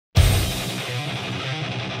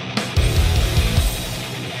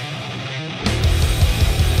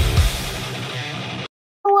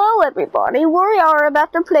everybody, we are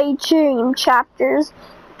about to play Dream Chapters,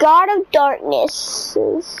 God of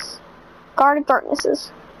Darknesses.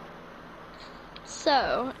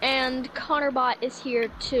 So, and Connorbot is here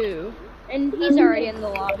too, and he's already in the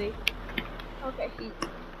lobby. Okay,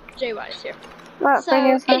 JY is here. So,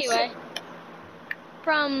 anyway,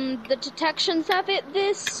 from the detections of it,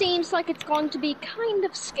 this seems like it's going to be kind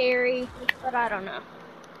of scary, but I don't know.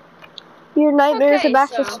 Your nightmare is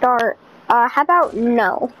about to start. How about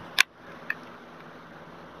no?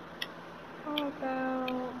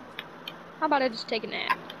 How about I just take a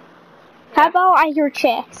nap? How about I hear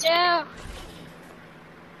chest? Yeah.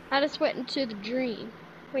 I just went into the dream.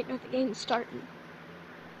 Wait, no, the game's starting.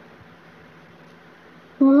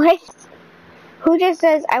 What? Who just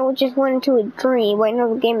says I just went into a dream? Wait,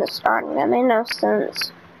 no, the game is starting. That made no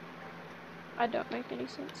sense. I don't make any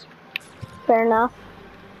sense. Fair enough.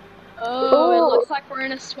 Oh, it looks like we're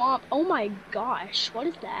in a swamp. Oh my gosh, what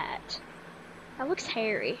is that? That looks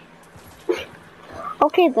hairy.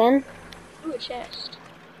 Okay then. Ooh, a chest.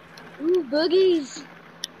 Ooh, boogies.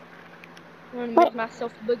 I'm gonna make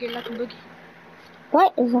myself a boogie like a boogie.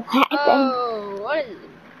 What is that? Oh, what is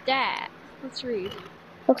that? Let's read.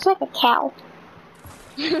 Looks like a cow.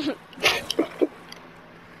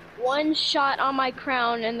 One shot on my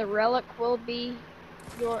crown and the relic will be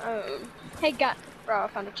your own. Hey, bro, I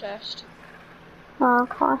found a chest.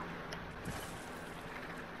 Okay.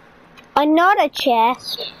 Another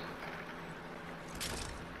chest.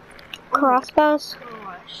 Crossbows?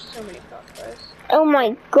 Gosh, so many crossbows. Oh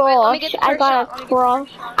my gosh, I got a cross.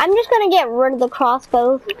 I'm just gonna get rid of the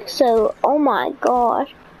crossbow, so, oh my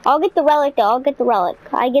gosh. I'll get the relic though, I get the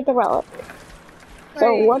relic.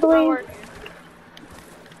 So what do we...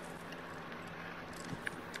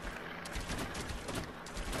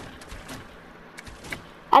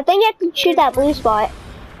 I think you have to shoot that blue spot.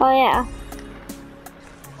 Oh yeah.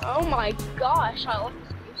 Oh my gosh, I love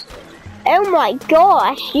this music. Oh my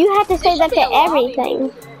gosh, you have to say that to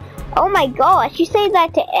everything. Oh my gosh, you say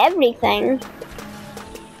that to everything.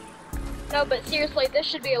 No, but seriously, this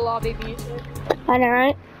should be a lobby music. I know,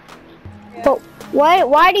 right? Yeah. But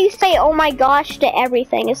why do you say oh my gosh to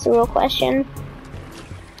everything is the real question.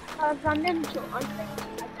 I'm into jumping.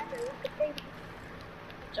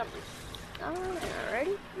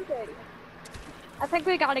 Ready? Ready. I think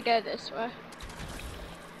we gotta go this way.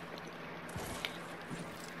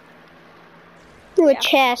 Ooh, a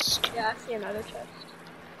chest. Yeah, I see another chest.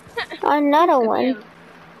 Another one.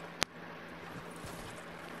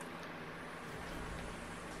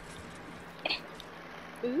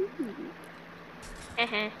 Ooh.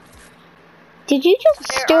 Did you just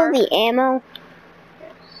steal the ammo?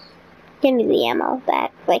 Yes. Give me the ammo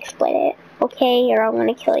back. Like, split it. Okay, or I'm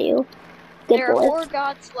gonna kill you. Good there boy. are 4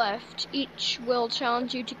 gods left. Each will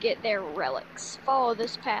challenge you to get their relics. Follow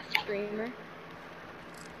this path, streamer.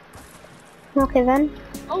 Okay then.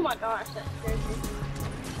 Oh my gosh, that scared me.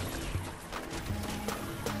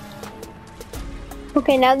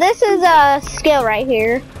 Okay, now this is a skill right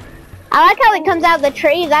here. I like how it comes out of the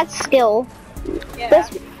tree. That's skill. Yeah.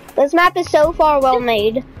 This map is so far well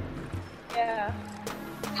made. Yeah.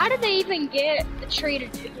 How did they even get the tree to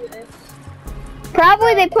do this?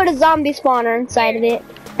 Probably they put a zombie spawner inside of it.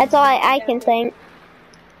 That's all I can think.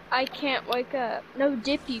 I can't wake up. No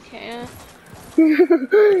dip, you can't.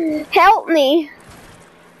 Help me.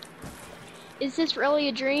 Is this really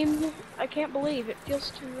a dream? I can't believe it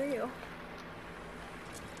feels too real.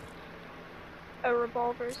 A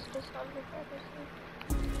revolver is just not a revolver.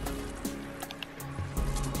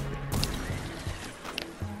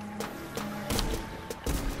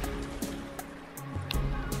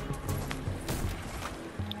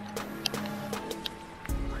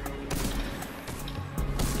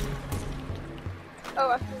 Oh,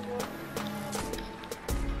 I feel one.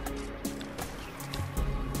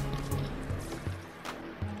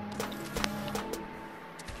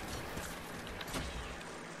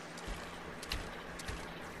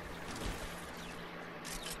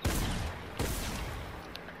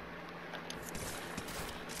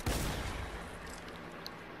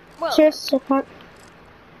 Well, Just a second.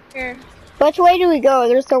 Here. Which way do we go?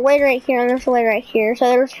 There's the way right here and there's the way right here. So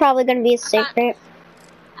there's probably gonna be a secret.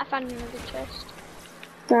 I found another chest.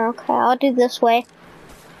 Okay, I'll do this way.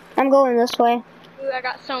 I'm going this way. Ooh, I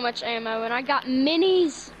got so much ammo and I got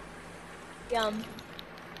minis. Yum.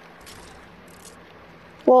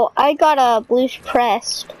 Well, I got a blue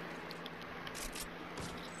pressed.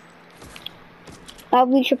 I'll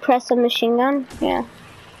blue press a machine gun. Yeah.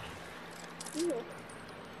 Ooh.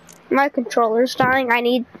 My controller's dying. I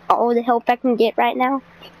need all the help I can get right now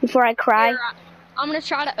before I cry. Here, I'm gonna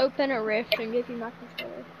try to open a rift and give you my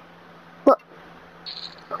controller. Look.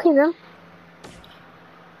 Okay, then.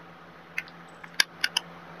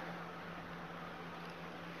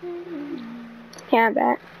 Yeah, I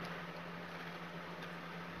bet.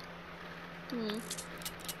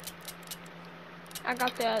 I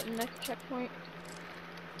got the next checkpoint.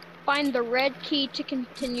 Find the red key to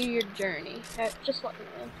continue your journey. Just let me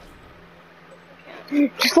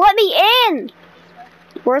in. Just let me in!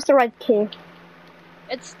 Where's the red key?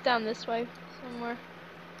 It's down this way somewhere.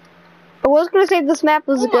 I was gonna say this map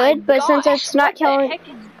was good, but since it's not telling... What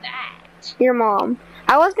the heck is that? Your mom.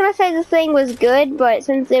 I was gonna say this thing was good, but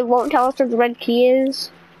since it won't tell us where the red key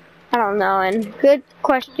is, I don't know. And good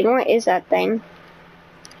question, what is that thing?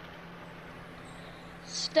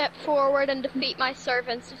 Step forward and defeat my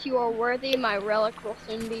servants. If you are worthy, my relic will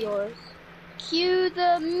soon be yours. Cue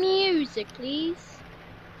the music, please.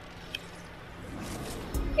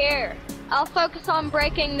 Here, I'll focus on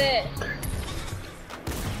breaking this.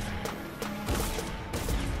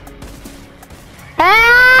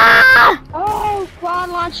 Ah! Oh, quad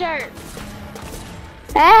launcher!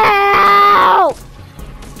 Ow!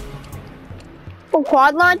 Oh,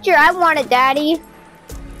 quad launcher, I want it, Daddy.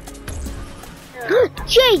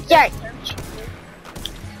 Jesus!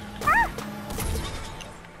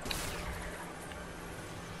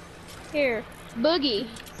 Here, Boogie,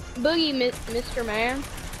 Mr. Man.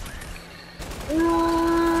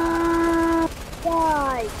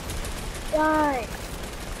 Die! Die!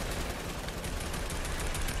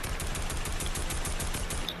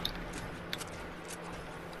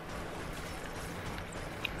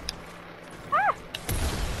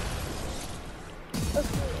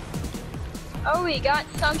 Oh, we got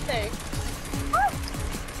something.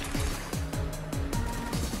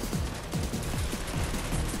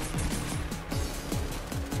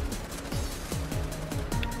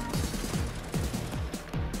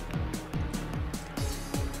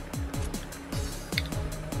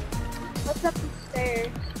 What's up the stairs?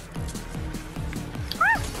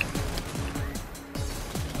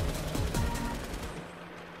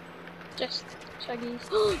 Just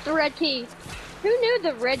chuggies. The red key. Who knew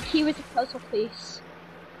the red key was a puzzle piece?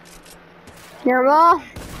 Your mom?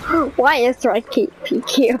 Why is the red key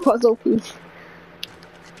a puzzle piece?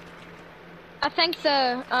 I think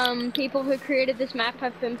the people who created this map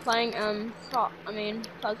have been playing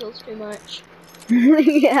puzzles too much.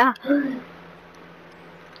 Yeah.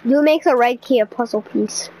 Who makes a red key a puzzle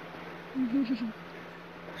piece?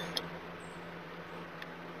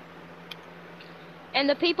 And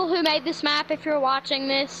the people who made this map, if you're watching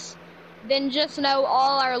this, then just know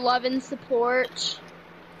all our love and support.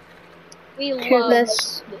 We love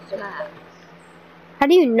this map. How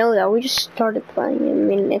do you know that? We just started playing it. I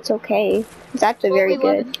mean, it's okay. It's actually very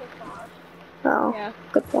good. Oh, yeah.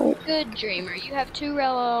 Good point. Good dreamer. You have 2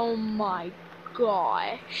 oh my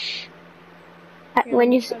gosh.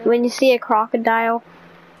 When you see a crocodile,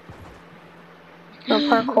 or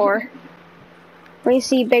parkour. When you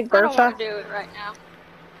see Big Bertha. I don't want to do it right now.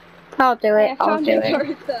 I'll do it. Yeah, I'll do it.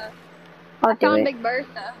 Bertha. I'll do it. Big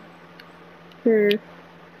Bertha.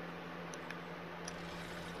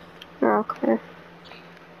 Okay.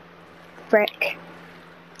 Frick.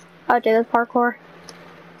 I'll do the parkour.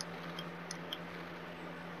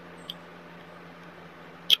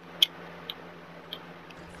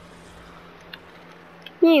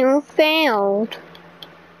 You failed.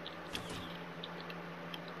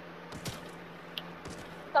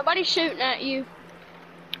 Somebody's shooting at you.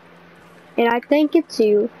 And I think it's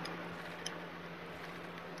you.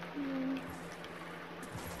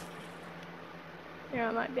 Yeah,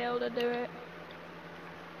 I might be able to do it.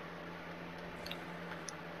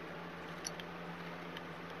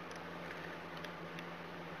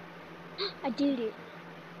 I did it.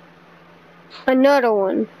 Another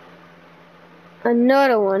one.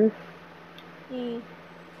 Another one. Oh.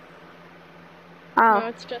 No,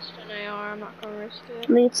 it's just an AR. I'm not gonna risk it.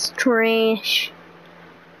 It's trash.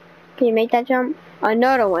 Can you make that jump?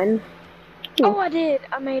 Another one. Oh, I did.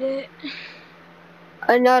 I made it.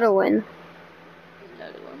 Another one.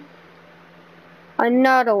 Another one.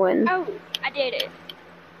 Another one. Oh, I did it.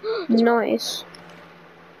 Nice.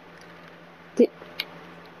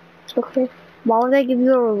 Okay. Why would they give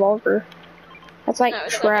you a revolver? That's like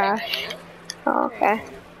trash. Okay. Oh, okay.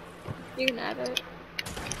 You can have it.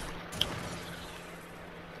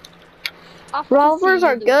 Revolvers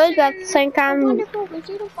are good, but at the same time...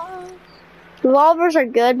 Revolvers are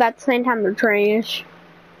good, but at the same time they're trash.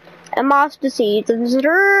 And Moss Deceit, the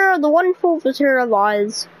visitor, the wonderful visitor of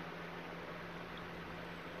Oz.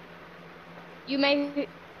 You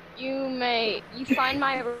find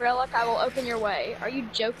my relic, I will open your way. Are you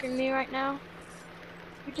joking me right now?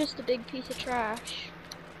 You're just a big piece of trash.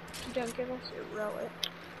 You don't give us your relic.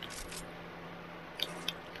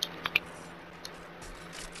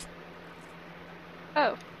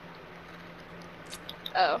 Oh.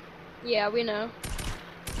 Oh. Yeah, we know.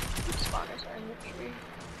 Spawners are in the tree.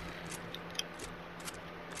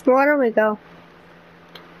 Where do we go?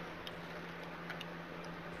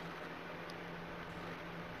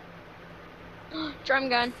 Drum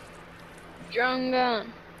gun. Drum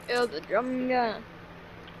gun. Feel the drum gun.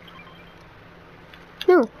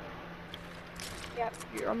 No. Yep,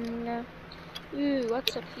 drum gun. Ooh,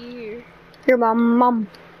 what's up here? You're my mom.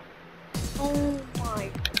 Oh my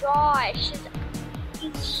gosh,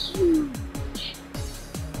 it's huge.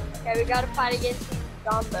 Okay, we gotta fight against these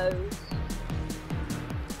zombos.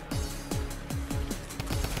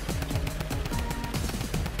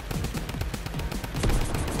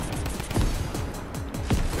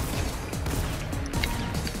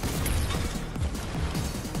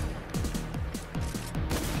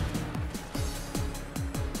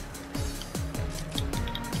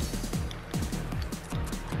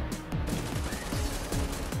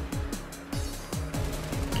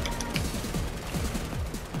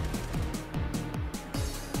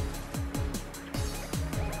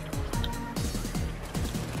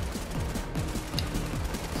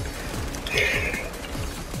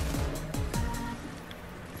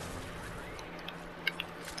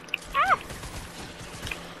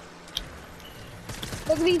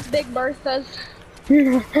 Look at these Big Berthas.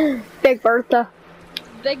 Big Bertha.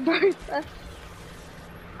 Big Bertha.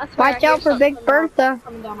 Watch out for Big Bertha.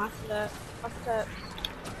 Coming down my steps.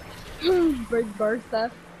 Big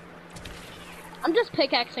Bertha. I'm just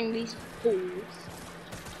pickaxing these fools.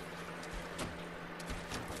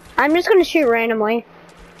 I'm just gonna shoot randomly.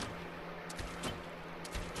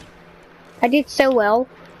 I did so well.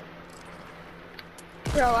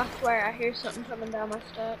 Bro, I swear I hear something coming down my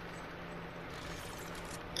steps.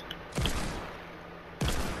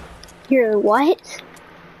 You're what? Oh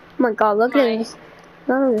my god, look at this.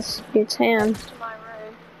 Look at this dude's hand. To my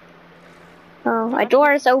room. Oh, a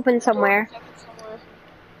door is open somewhere.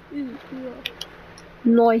 Ooh, cool.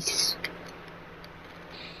 Nice.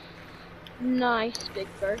 Nice, Big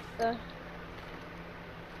Bertha.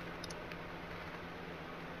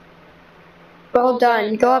 Well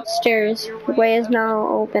done. Go upstairs. The way is now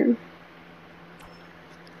open.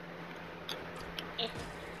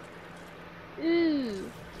 Ooh.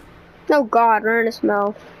 Oh god, we're in his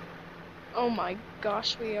mouth. Oh my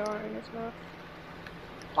gosh, we are in his mouth.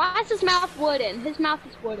 Why is his mouth wooden? His mouth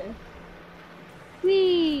is wooden.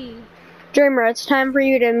 Whee! Dreamer, it's time for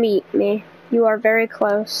you to meet me. You are very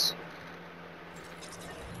close.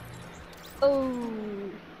 Oh.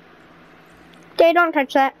 Okay, don't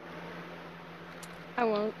touch that. I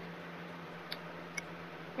won't.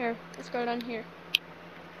 Here, let's go down here.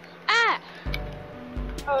 Ah!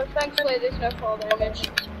 Oh, thankfully there's no fall damage.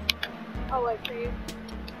 I'll wait for you.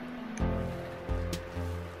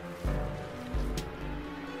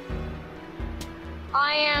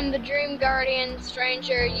 I am the Dream Guardian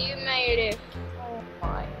stranger. You made it. Oh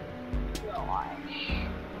my gosh.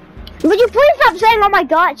 Would you please stop saying, oh my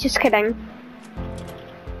god? Just kidding.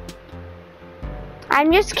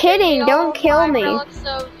 I'm just kidding. Don't kill me. Relics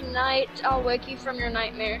of night. I'll wake you from your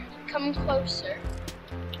nightmare. Come closer.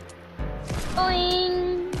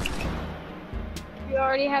 Boing. You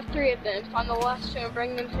already have 3 of them. Find the last 2 and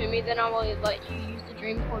bring them to me. Then I will let you use the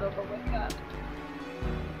dream portal to wake up.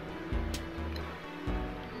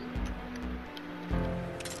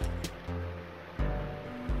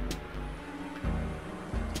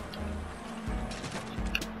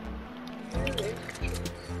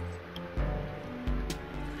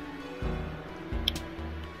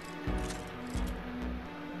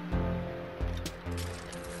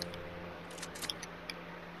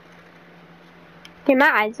 Okay, my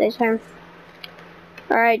eyes this time.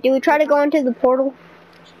 Alright, do we try to go into the portal?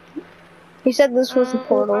 He said this was the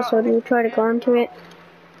portal, so do we try to go into it?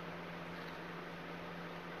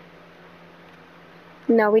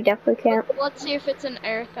 No, we definitely can't. Let's see if it's an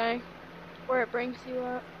air thing, where it brings you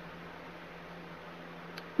up.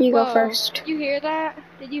 You go first. Did you hear that?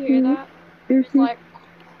 Did you hear that? Mm-hmm. It's like...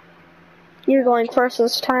 You're going first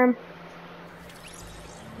this time.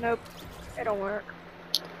 Nope, it don't work.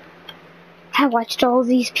 I watched all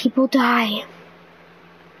these people die.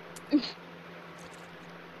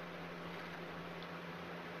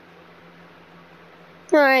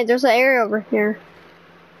 Alright, there's an area over here.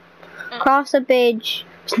 Cross the bridge.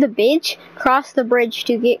 The bridge? Cross the bridge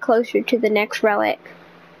to get closer to the next relic.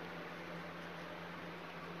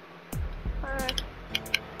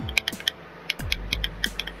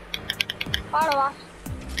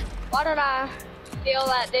 Why did I feel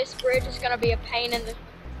that this bridge is gonna be a pain in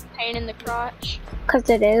the crotch? 'Cause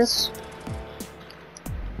it is.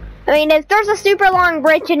 I mean, if there's a super long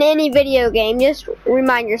bridge in any video game, just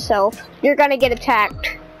remind yourself, you're gonna get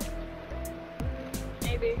attacked.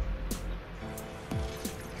 Maybe.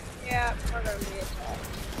 Yeah, we're gonna be attacked.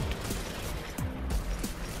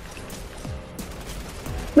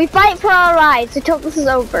 We fight for our rights until this is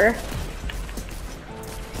over.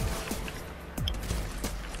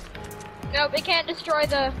 Nope, they can't destroy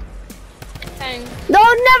the thing. They'll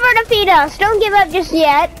never defeat us. Don't give up just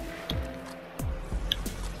yet.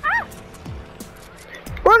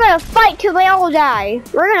 We're gonna fight till they all die.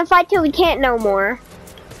 We're gonna fight till we can't no more.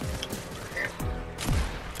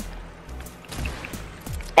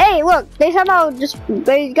 Hey, look, they somehow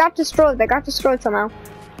they got destroyed. They got destroyed somehow.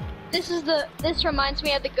 This reminds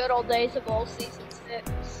me of the good old days of old season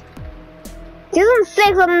 6. Season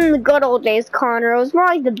 6 wasn't the good old days, Connor. It was more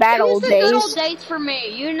like the bad old days. It was the good old days for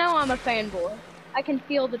me. You know I'm a fanboy. I can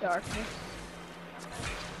feel the darkness.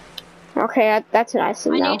 Okay, that's nice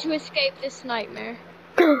to know. I need to escape this nightmare.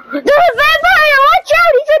 There's a vampire! Watch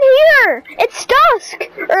out! He's in here! It's dusk!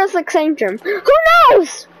 Or it's like Sanctum. Who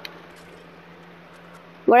knows?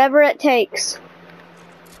 Whatever it takes.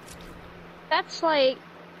 That's like,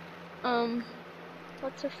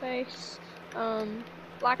 what's her face?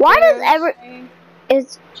 Black Why does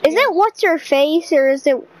is Cheers. it what's your face or is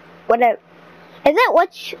it whatever? Is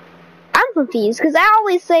it I'm confused because I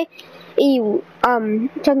always say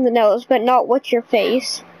something else, but not what's your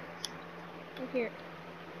face. Here.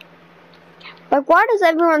 Like, why does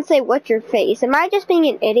everyone say what's your face? Am I just being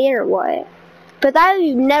an idiot or what? But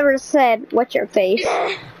I've never said what's your face.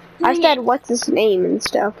 I said what's his name and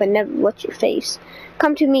stuff, but never what's your face.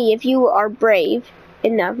 Come to me if you are brave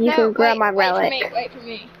enough. You can grab my relic. Wait for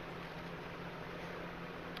me.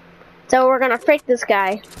 So we're gonna frick this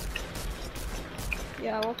guy.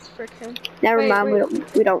 Yeah, let's frick him. Never mind,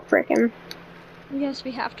 we don't frick him. Yes,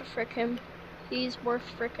 we have to frick him. He's worth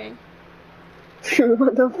fricking.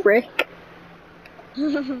 What the frick?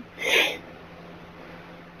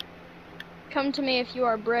 Come to me if you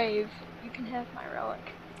are brave. You can have my relic.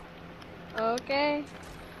 Okay.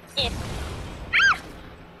 Yeah. Ah!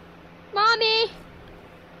 Mommy!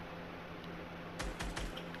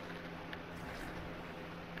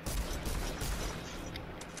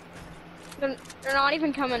 They're not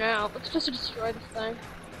even coming out. Let's just destroy this thing.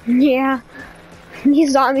 Yeah.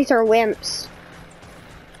 These zombies are wimps.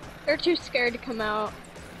 They're too scared to come out.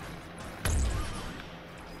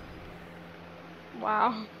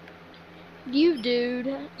 Wow.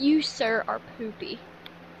 You sir are poopy.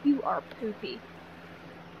 You are poopy.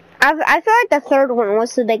 I feel like the third one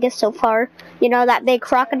was the biggest so far. You know, that big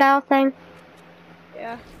crocodile thing?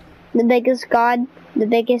 Yeah. The biggest god. The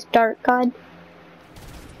biggest dark god.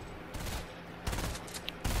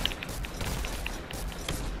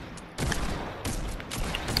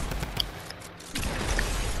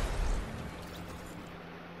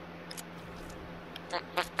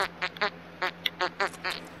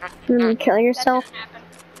 Kill yourself?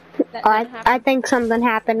 I think something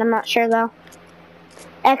happened. I'm not sure though.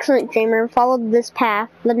 Excellent, dreamer. Follow this path.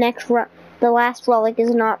 The last relic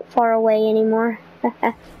is not far away anymore.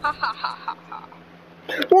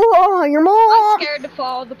 Whoa, your mom! I'm scared to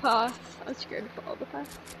follow the path.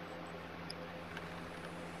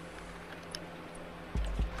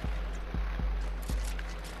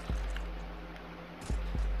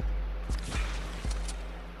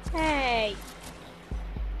 Hey.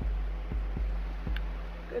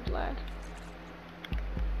 Good lad.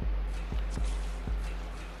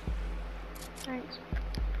 Thanks.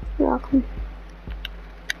 You're welcome.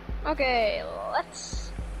 Okay,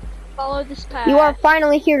 let's follow this path. You are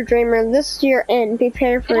finally here, dreamer. This is your end.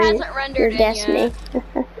 Prepare for your destiny. I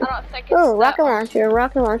don't think it's oh, rocket launcher,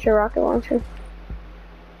 rocket launcher, rocket launcher.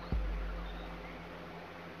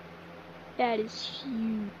 That is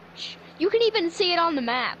huge. You can even see it on the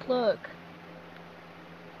map. Look.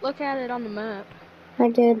 Look at it on the map. I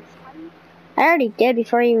did. I already did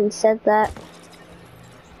before you even said that.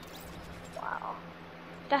 Wow.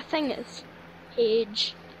 That thing is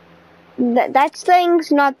huge. That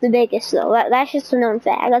thing's not the biggest though. That's just a known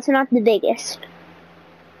fact. That's not the biggest.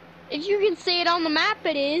 If you can see it on the map,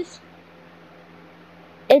 it is.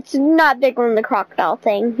 It's not bigger than the crocodile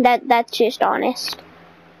thing. That's just honest.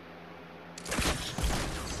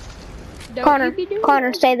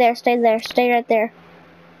 Connor, stay there, stay right there.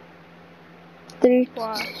 3,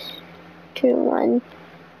 2, 1,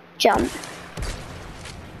 jump.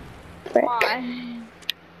 Frick.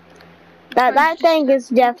 That thing is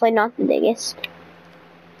definitely not the biggest.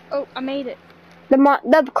 Oh, I made it.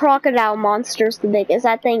 The crocodile monster's the biggest.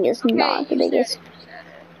 That thing is not the biggest.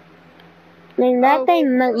 I mean, that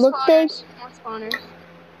thing might look big. More spawners.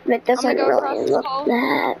 It doesn't go really look hole.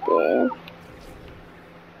 that big.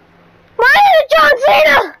 Why is it John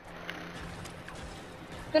Cena?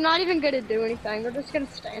 They're not even gonna do anything. They're just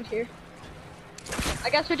gonna stand here. I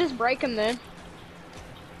guess we just break them then.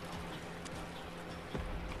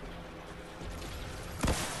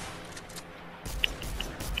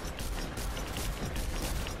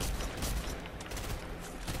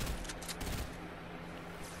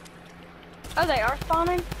 Oh, they are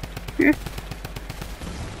spawning? Hmm.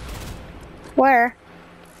 Where?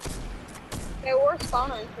 They were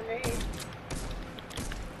spawning for me.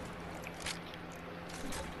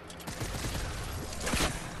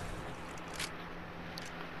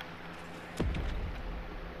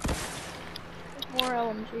 More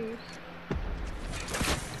LMGs.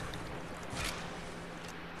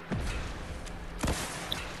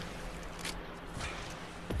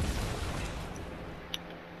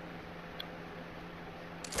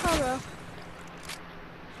 Oh well.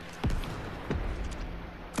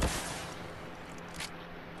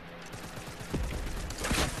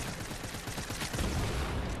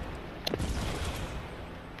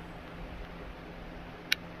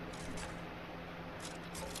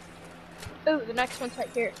 Oh, the next one's right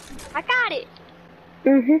here. I got it!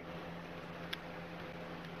 Mm-hmm.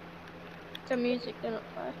 The music didn't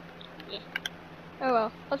play. Yeah. Oh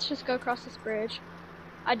well, let's just go across this bridge.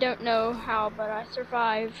 I don't know how, but I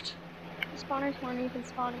survived. The spawners weren't even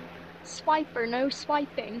spawning. Swiper, no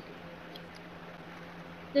swiping.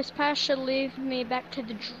 This path should lead me back to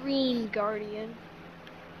the Dream Guardian.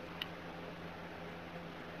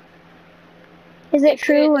 Is it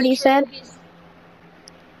true what he said?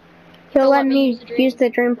 He'll let me use the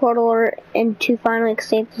dream portal and to finally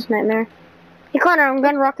escape this nightmare. Hey Connor, I'm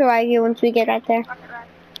gonna rocket ride you once we get right there. Rocket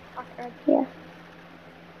ride. Yeah.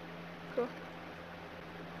 Cool.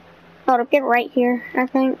 Oh, to get right here. I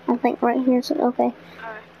think right here. So okay.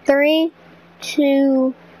 Alright. 3,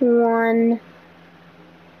 2, 1,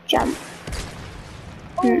 jump.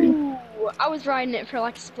 Ooh, I was riding it for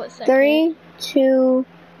like a split second. 3, 2,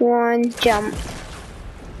 1, jump.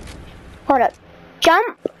 Hold up.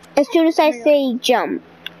 Jump as soon as I say jump.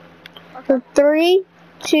 Okay. So 3,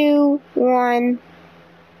 2, 1.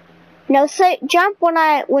 No, say jump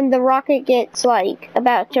when the rocket gets like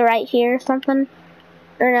about to right here or something.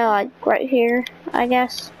 Or no, like right here, I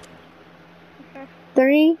guess. Okay.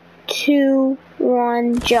 3, 2,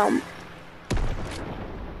 1, jump.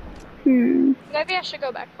 Maybe I should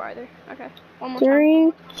go back farther. Okay. One more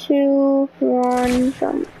 3, 2, 1,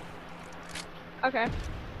 jump. Okay.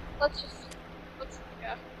 Let's go.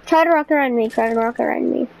 Try to rocket ride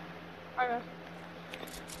me. Okay.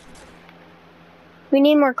 We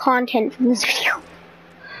need more content from this video.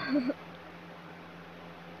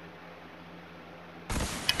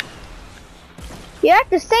 You have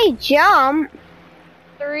to say jump.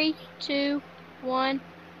 3, 2, 1.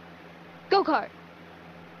 Go kart.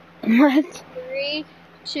 What? 3,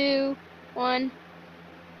 2, 1.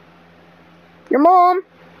 Your mom.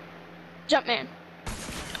 Jump man.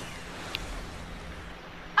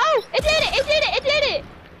 Oh, it did it!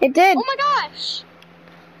 It did. Oh my gosh.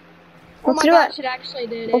 Let's do it. It actually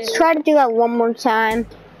did it. Let's try to do that one more time.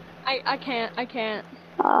 I can't. Okay.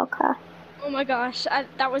 Oh my gosh,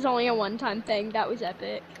 that was only a one-time thing. That was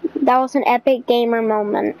epic. That was an epic gamer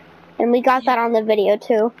moment. And we got that on the video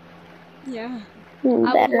too. Yeah. Better.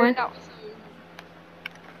 I will find out soon.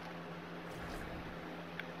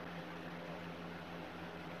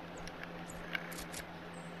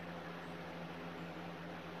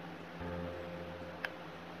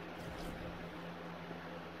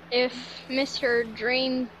 If Mr.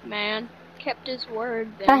 Dream Man kept his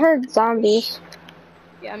word, then... I heard zombies.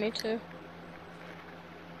 Yeah, me too.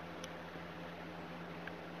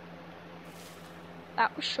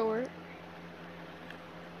 That was short.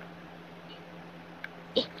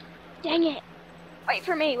 Dang it! Wait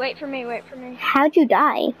for me. How'd you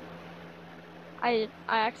die? I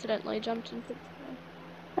accidentally jumped into the thing.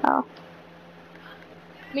 Oh.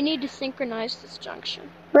 We need to synchronize this junction.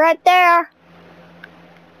 Right there!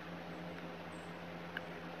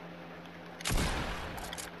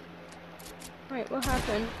 Wait, what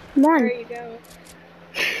happened? Come on. Where are you going?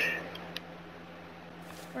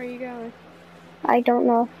 Where are you going? I don't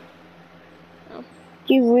know. Oh.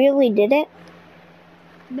 You really did it?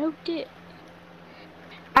 No dip.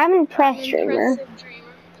 I'm impressed, Dreamer.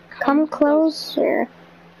 Come closer.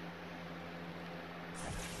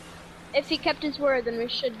 If he kept his word, then we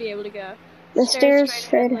should be able to go. The stairs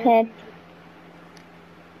straight ahead.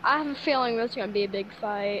 I have a feeling there's gonna be a big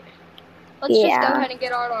fight. Let's just go ahead and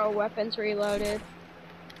get all our weapons reloaded.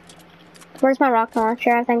 Where's my rocket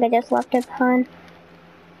launcher? I think I just left it behind.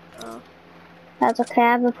 Oh. That's okay,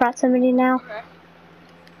 I have a proximity now. Okay.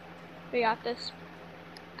 We got this.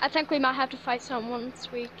 I think we might have to fight someone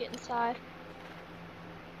once we get inside.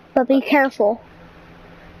 But be careful.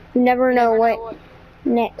 You never know what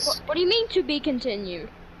next. What do you mean to be continued?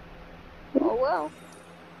 Oh well.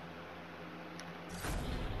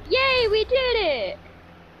 Yay, we did it!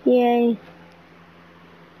 Yay.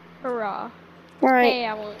 Hurrah. Alright. Hey,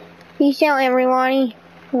 I won't. Peace out, everyone.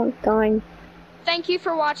 Oh, darn. Thank you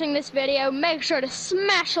for watching this video. Make sure to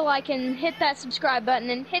smash a like and hit that subscribe button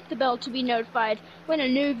and hit the bell to be notified when a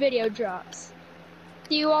new video drops.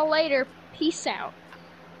 See you all later. Peace out.